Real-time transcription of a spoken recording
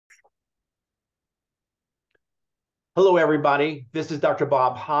Hello, everybody. This is Dr.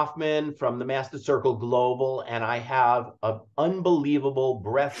 Bob Hoffman from the Master Circle Global, and I have an unbelievable,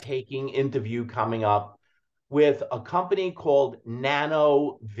 breathtaking interview coming up with a company called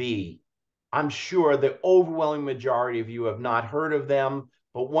Nano V. I'm sure the overwhelming majority of you have not heard of them,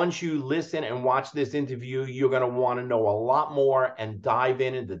 but once you listen and watch this interview, you're going to want to know a lot more and dive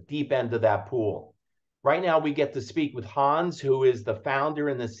in the deep end of that pool. Right now, we get to speak with Hans, who is the founder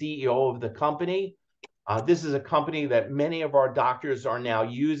and the CEO of the company. This is a company that many of our doctors are now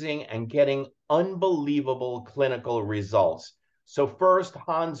using and getting unbelievable clinical results. So first,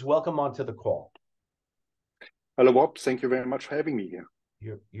 Hans, welcome onto the call. Hello, Bob. Thank you very much for having me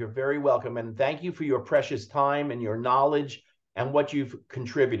here. You're very welcome. And thank you for your precious time and your knowledge and what you've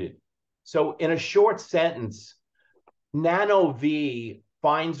contributed. So in a short sentence, Nano V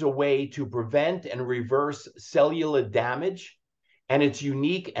finds a way to prevent and reverse cellular damage, and it's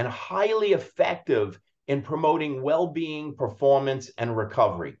unique and highly effective in promoting well-being, performance, and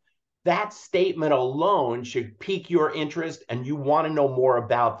recovery. That statement alone should pique your interest and you want to know more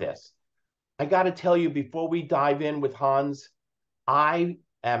about this. I got to tell you, before we dive in with Hans, I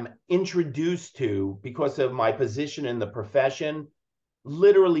am introduced to, because of my position in the profession,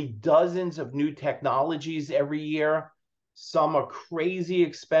 literally dozens of new technologies every year. Some are crazy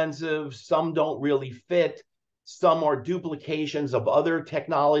expensive, some don't really fit, some are duplications of other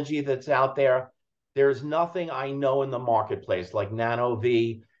technology that's out there. There's nothing I know in the marketplace like Nano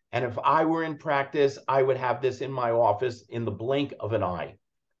V. And if I were in practice, I would have this in my office in the blink of an eye.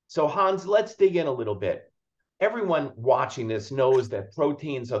 So Hans, let's dig in a little bit. Everyone watching this knows that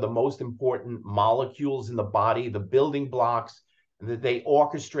proteins are the most important molecules in the body, the building blocks, and that they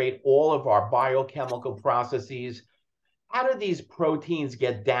orchestrate all of our biochemical processes. How do these proteins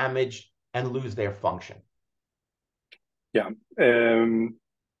get damaged and lose their function? Yeah,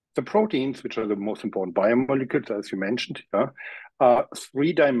 the proteins, which are the most important biomolecules, as you mentioned, are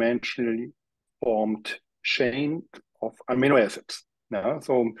three-dimensionally formed chain of amino acids.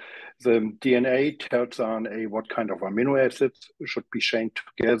 So the DNA tells RNA what kind of amino acids should be chained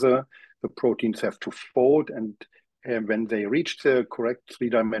together. The proteins have to fold, and when they reach the correct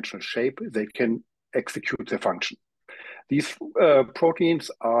three-dimensional shape, they can execute their function. These proteins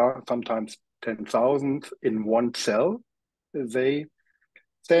are sometimes 10,000 in one cell. They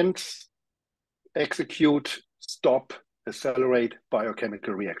sense, execute, stop, accelerate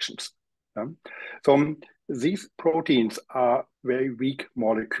biochemical reactions. So these proteins are very weak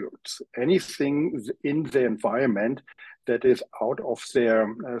molecules. Anything in the environment that is out of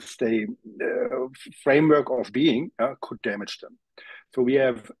their framework of being could damage them. So we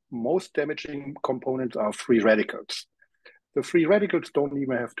have most damaging components are free radicals. The free radicals don't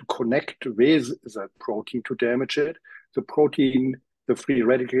even have to connect with the protein to damage it. The free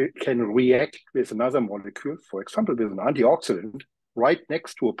radical can react with another molecule, for example, with an antioxidant right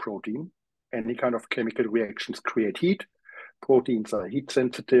next to a protein. Any kind of chemical reactions create heat. Proteins are heat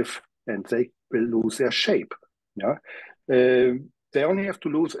sensitive and they will lose their shape. They only have to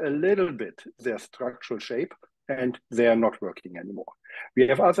lose a little bit their structural shape and they are not working anymore. We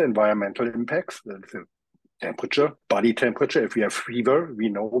have other environmental impacts. The temperature, body temperature. If we have fever, we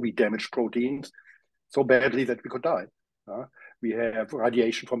know we damage proteins so badly that we could die. We have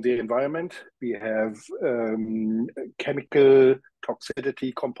radiation from the environment. We have chemical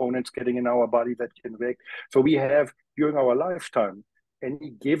toxicity components getting in our body that can react. So we have, during our lifetime,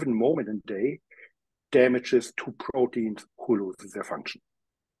 any given moment in the day, damages to proteins who lose their function.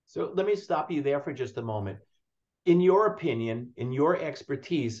 So let me stop you there for just a moment. In your opinion, in your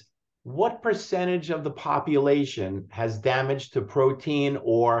expertise, what percentage of the population has damage to protein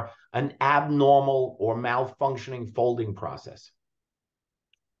or an abnormal or malfunctioning folding process?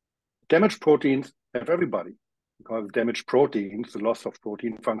 Damaged proteins have everybody, because damaged proteins, the loss of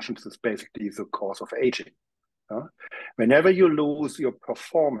protein functions is basically the cause of aging. Whenever you lose your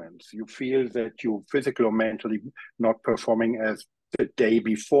performance, you feel that you physically or mentally not performing as the day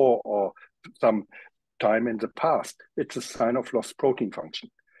before or some time in the past, it's a sign of lost protein function.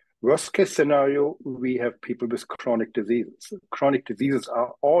 Worst case scenario, we have people with chronic diseases. Chronic diseases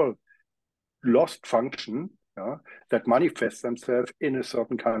are all lost function that manifest themselves in a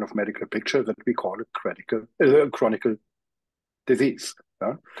certain kind of medical picture that we call a chronic disease.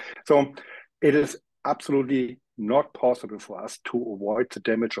 So it is absolutely not possible for us to avoid the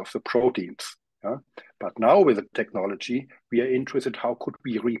damage of the proteins. But now with the technology, we are interested how could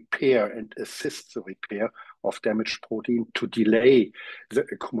we repair and assist the repair of damaged protein to delay the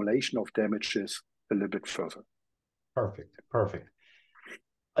accumulation of damages a little bit further. Perfect, perfect.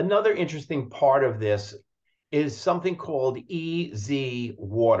 Another interesting part of this is something called EZ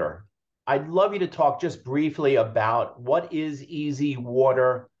water. I'd love you to talk just briefly about what is easy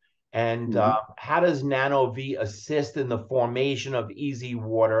water and how does NanoV assist in the formation of easy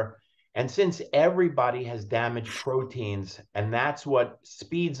water. And since everybody has damaged proteins, and that's what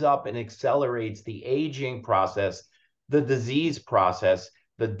speeds up and accelerates the aging process, the disease process,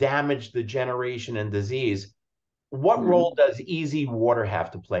 the damage, the generation, and disease, what role does easy water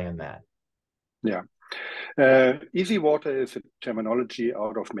have to play in that? Yeah. Easy water is a terminology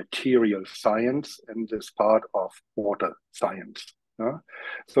out of material science and is part of water science.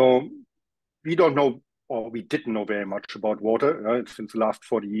 So we don't know, or we didn't know very much about water. Since the last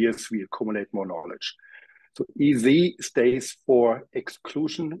 40 years, we accumulate more knowledge. So EZ stays for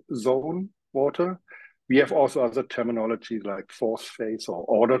exclusion zone water. We have also other terminologies like force phase or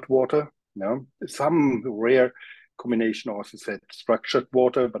ordered water. Some rare combination also said structured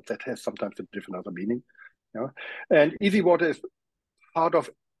water, but that has sometimes a different other meaning. And easy water is part of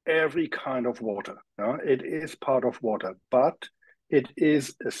every kind of water. It is part of water, but it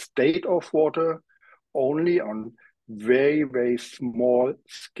is a state of water only on very, very small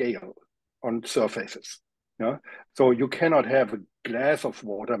scale on surfaces. So you cannot have a glass of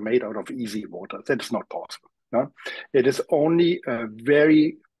water made out of easy water. That's not possible. It is only on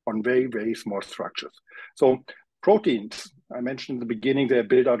very, very small structures. So proteins, I mentioned in the beginning, they're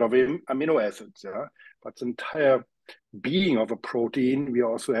built out of amino acids. But the entire being of a protein, we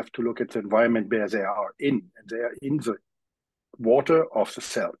also have to look at the environment where they are in. And they are in the water of the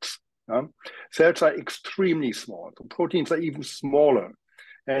cells. Cells are extremely small. So proteins are even smaller.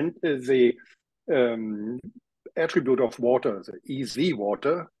 And the attribute of water, the EZ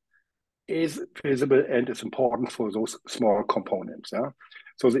water, is visible and is important for those small components.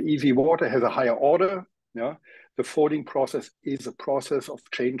 So the EZ water has a higher order. The folding process is a process of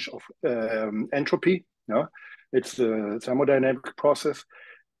change of entropy. It's a thermodynamic process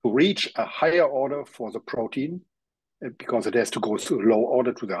to reach a higher order for the protein, because it has to go to low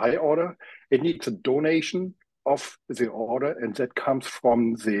order to the high order. It needs a donation of the order, and that comes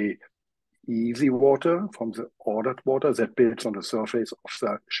from the easy water, from the ordered water that builds on the surface of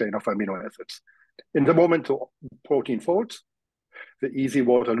the chain of amino acids. In the moment the protein folds, the easy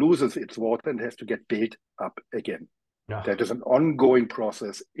water loses its water and has to get built up again. That is an ongoing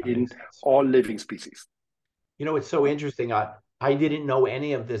process in all living species. It's so interesting. I didn't know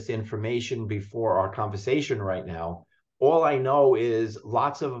any of this information before our conversation right now. All I know is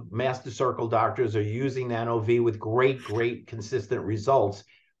lots of master circle doctors are using NanoV with great, consistent results.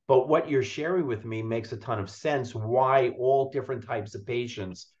 But what you're sharing with me makes a ton of sense why all different types of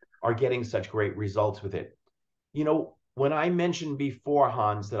patients are getting such great results with it. When I mentioned before,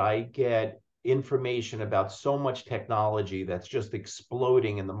 Hans, that I get information about so much technology that's just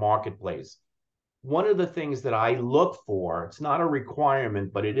exploding in the marketplace, one of the things that I look for, it's not a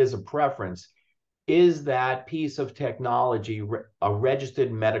requirement, but it is a preference, is that piece of technology a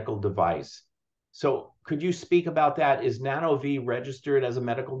registered medical device? So could you speak about that? Is NanoV registered as a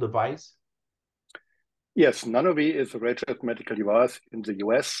medical device? Yes, NanoV is a registered medical device in the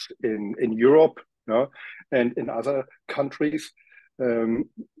US, in Europe, and in other countries.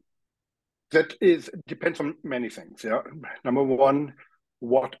 That depends on many things. Number one,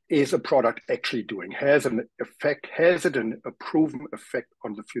 what is a product actually doing? Has it a proven effect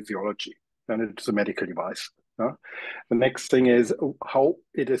on the physiology? Then it's a medical device. The next thing is how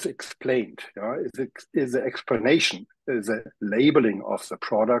it is explained. Is the explanation, is the labeling of the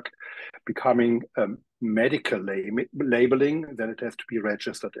product becoming medical labeling, then it has to be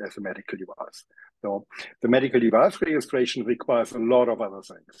registered as a medical device. So the medical device registration requires a lot of other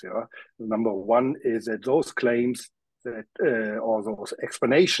things. Number one is that those claims that or those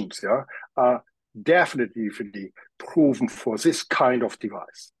explanations are definitely proven for this kind of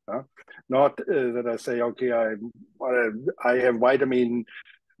device. Not that I say, okay, I have vitamin,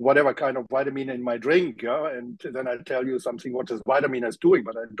 whatever kind of vitamin in my drink, and then I tell you something what this vitamin is doing,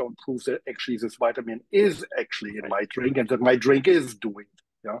 but I don't prove that actually this vitamin is actually in my drink and that my drink is doing.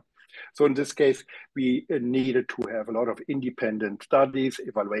 So in this case, we needed to have a lot of independent studies,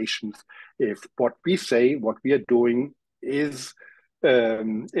 evaluations, if what we say, what we are doing is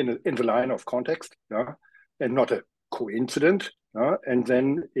in the line of context, and not a coincidence. And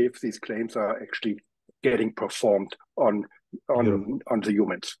then if these claims are actually getting performed on the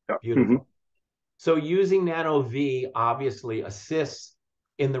humans. Beautiful. So using NanoV obviously assists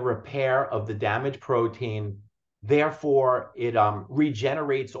in the repair of the damaged protein. Therefore, it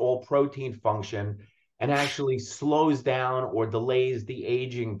regenerates all protein function and actually slows down or delays the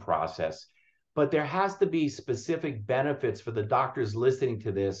aging process. But there has to be specific benefits for the doctors listening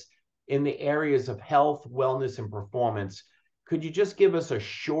to this in the areas of health, wellness, and performance. could you just give us a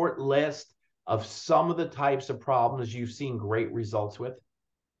short list of some of the types of problems you've seen great results with?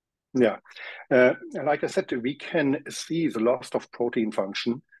 Yeah, like I said, we can see the loss of protein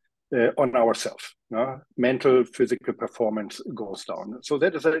function on ourselves. Mental, physical performance goes down. So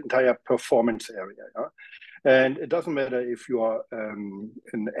that is an entire performance area. And it doesn't matter if you are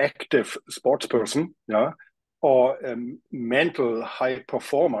an active sports person, or a mental high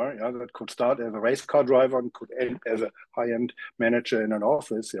performer, that could start as a race car driver and could end as a high-end manager in an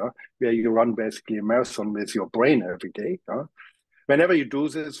office, where you run basically a marathon with your brain every day. Whenever you do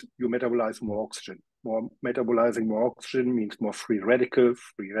this, you metabolize more oxygen. Metabolizing more oxygen means more free radicals,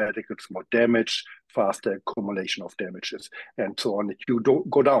 more damage, faster accumulation of damages, and so on. You don't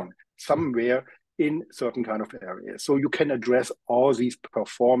go down somewhere in certain kind of areas. So you can address all these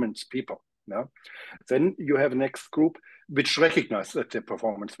performance people. Then you have a next group which recognize that their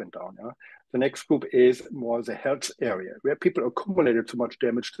performance went down. The next group is more the health area, where people accumulated so much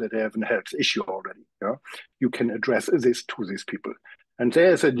damage that they have a health issue already. You can address this to these people. And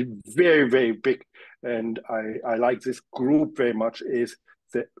there's a very, very big, and I like this group very much, is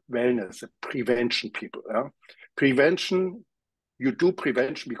the wellness, the prevention people. Prevention, you do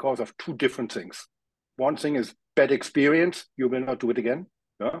prevention because of two different things. One thing is bad experience, you will not do it again.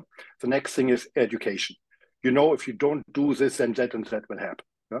 The next thing is education. If you don't do this, then that and that will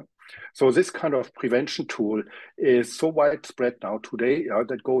happen. So this kind of prevention tool is so widespread now today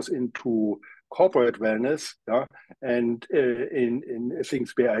that goes into corporate wellness, and in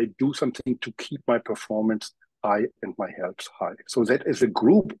things where I do something to keep my performance high and my health high. So that is a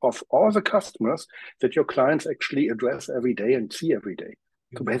group of all the customers that your clients actually address every day and see every day.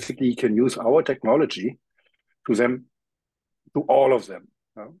 So basically, you can use our technology to all of them.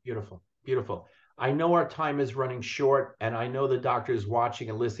 Beautiful, beautiful. I know our time is running short, and I know the doctors watching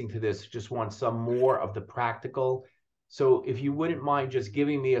and listening to this just want some more of the practical. So if you wouldn't mind just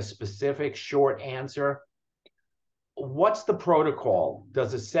giving me a specific short answer, what's the protocol?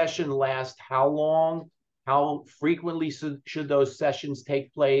 Does a session last how long? How frequently should those sessions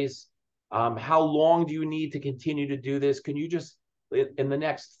take place? How long do you need to continue to do this? Can you just, in the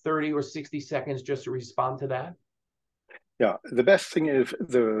next 30 or 60 seconds, just respond to that? Yeah, the best thing if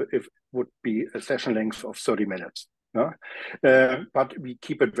would be a session length of 30 minutes. But we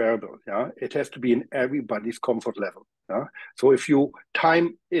keep it variable. It has to be in everybody's comfort level. So if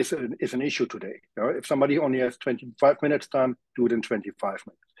time is an issue today. If somebody only has 25 minutes time, do it in 25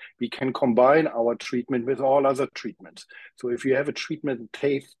 minutes. We can combine our treatment with all other treatments. So if you have a treatment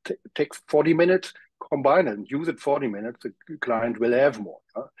that takes 40 minutes, combine it and use it 40 minutes. The client will have more.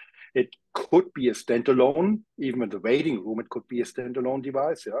 It could be a standalone, even in the waiting room, it could be a standalone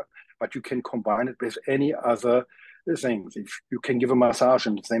device, but you can combine it with any other things. If you can give a massage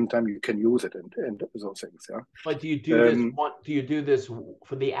and at the same time you can use it and those things, But do you do this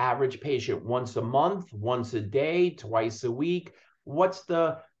for the average patient once a month, once a day, twice a week? What's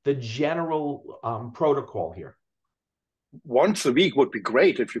the general protocol here? Once a week would be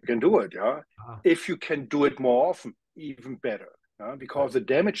great if you can do it, If you can do it more often, even better. Because the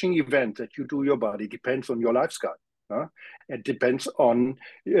damaging event that you do your body depends on your lifestyle. It depends on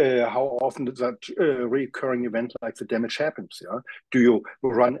how often that recurring event like the damage happens. Do you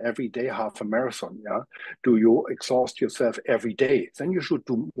run every day half a marathon? Do you exhaust yourself every day? Then you should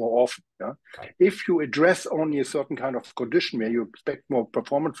do more often. If you address only a certain kind of condition where you expect more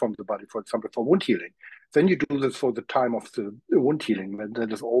performance from the body, for example, for wound healing, then you do this for the time of the wound healing. When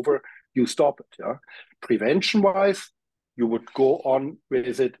that is over, you stop it. Prevention-wise, you would go on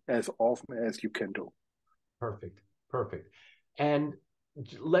with it as often as you can do. Perfect. Perfect. And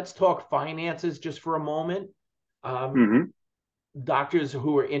let's talk finances just for a moment. Doctors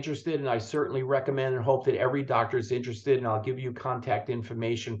who are interested, and I certainly recommend and hope that every doctor is interested, and I'll give you contact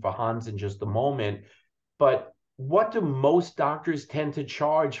information for Hans in just a moment. But what do most doctors tend to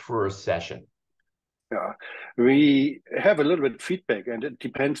charge for a session? Yeah, we have a little bit of feedback, and it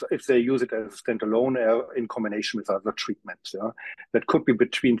depends if they use it as standalone or in combination with other treatments. That could be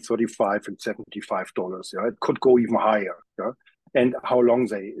between $35 and $75. It could go even higher. And how long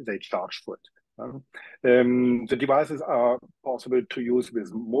they charge for it. The devices are possible to use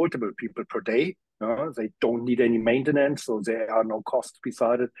with multiple people per day. They don't need any maintenance, so there are no costs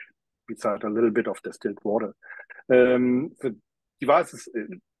beside it, beside a little bit of distilled water. The devices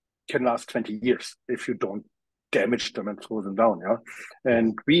can last 20 years if you don't damage them and throw them down.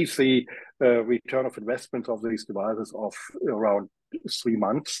 And we see a return of investment of these devices of around 3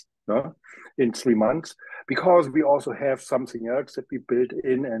 months. In 3 months, because we also have something else that we built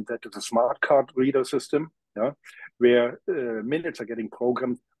in, and that is a smart card reader system, where minutes are getting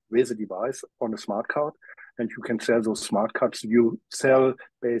programmed with a device on a smart card, and you can sell those smart cuts. You sell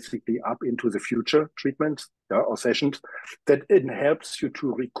basically up into the future treatments, or sessions, that it helps you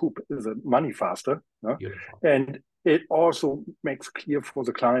to recoup the money faster. And it also makes clear for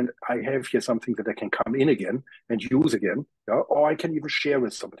the client, I have here something that I can come in again and use again, or I can even share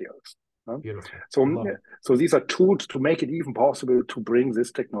with somebody else. Beautiful. So these are tools to make it even possible to bring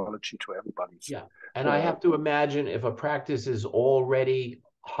this technology to everybody. Yeah. And I have to imagine if a practice is already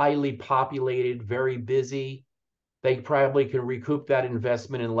highly populated, very busy, they probably can recoup that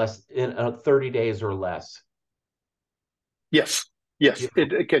investment in 30 days or less. Yes.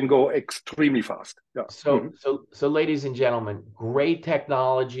 It can go extremely fast. Yeah. So ladies and gentlemen, great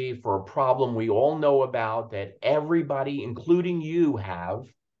technology for a problem we all know about that everybody, including you, have,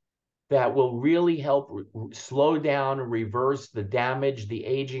 that will really help slow down and reverse the damage, the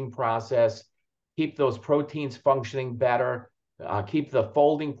aging process, keep those proteins functioning better, keep the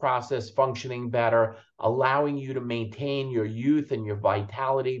folding process functioning better, allowing you to maintain your youth and your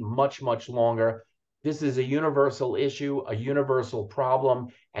vitality much, much longer. This is a universal issue, a universal problem,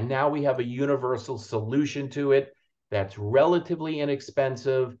 and now we have a universal solution to it that's relatively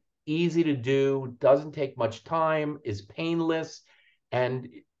inexpensive, easy to do, doesn't take much time, is painless, and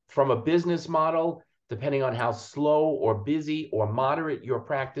from a business model, depending on how slow or busy or moderate your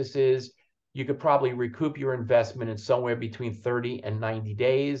practice is, you could probably recoup your investment in somewhere between 30 and 90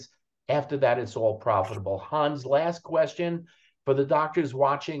 days. After that, it's all profitable. Hans, last question for the doctors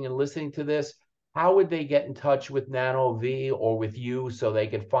watching and listening to this. How would they get in touch with NanoV or with you so they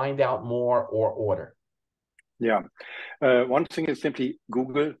could find out more or order? Yeah. One thing is simply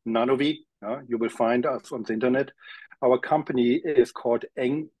Google NanoV. You will find us on the internet. Our company is called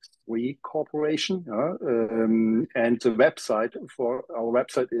Eng3 Corporation. And the website for our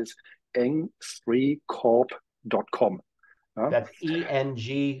website is eng3corp.com. That's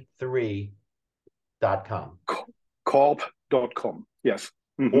ENG3.com. Corp.com. Yes.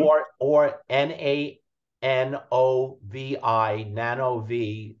 Or NANOVI,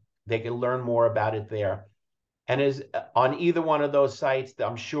 NanoV. They can learn more about it there. And is on either one of those sites,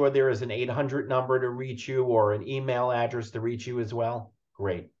 I'm sure there is an 800 number to reach you or an email address to reach you as well.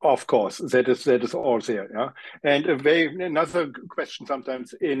 Great. Of course, that is all there. Yeah, and another question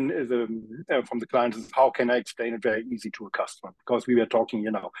sometimes from the clients is, how can I explain it very easy to a customer? Because we were talking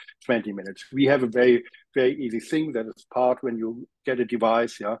 20 minutes. We have a very, very easy thing that is part when you get a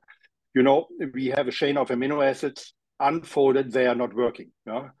device. Yeah, we have a chain of amino acids unfolded. They are not working.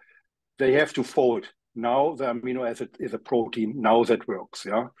 Yeah, they have to fold. Now the amino acid is a protein. Now that works.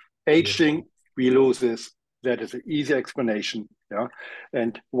 Yeah, aging, we lose this. That is an easy explanation. Yeah,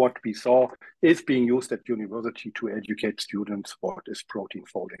 and what we saw is being used at university to educate students what is protein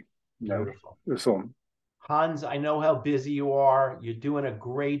folding. Beautiful. So, Hans, I know how busy you are. You're doing a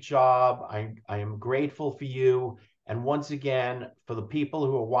great job. I am grateful for you. And once again, for the people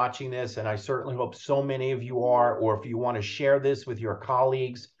who are watching this, and I certainly hope so many of you are, or if you want to share this with your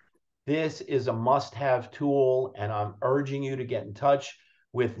colleagues, this is a must-have tool, and I'm urging you to get in touch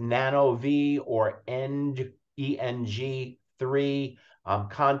with NanoV or ENG3.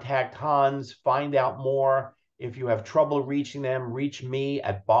 Contact Hans, find out more. If you have trouble reaching them, reach me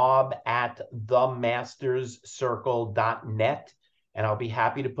at bob@themasterscircle.net, and I'll be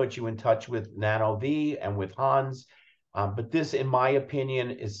happy to put you in touch with NanoV and with Hans. But this, in my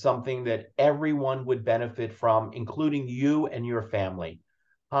opinion, is something that everyone would benefit from, including you and your family.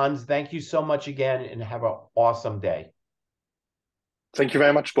 Hans, thank you so much again, and have an awesome day. Thank you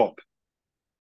very much, Bob.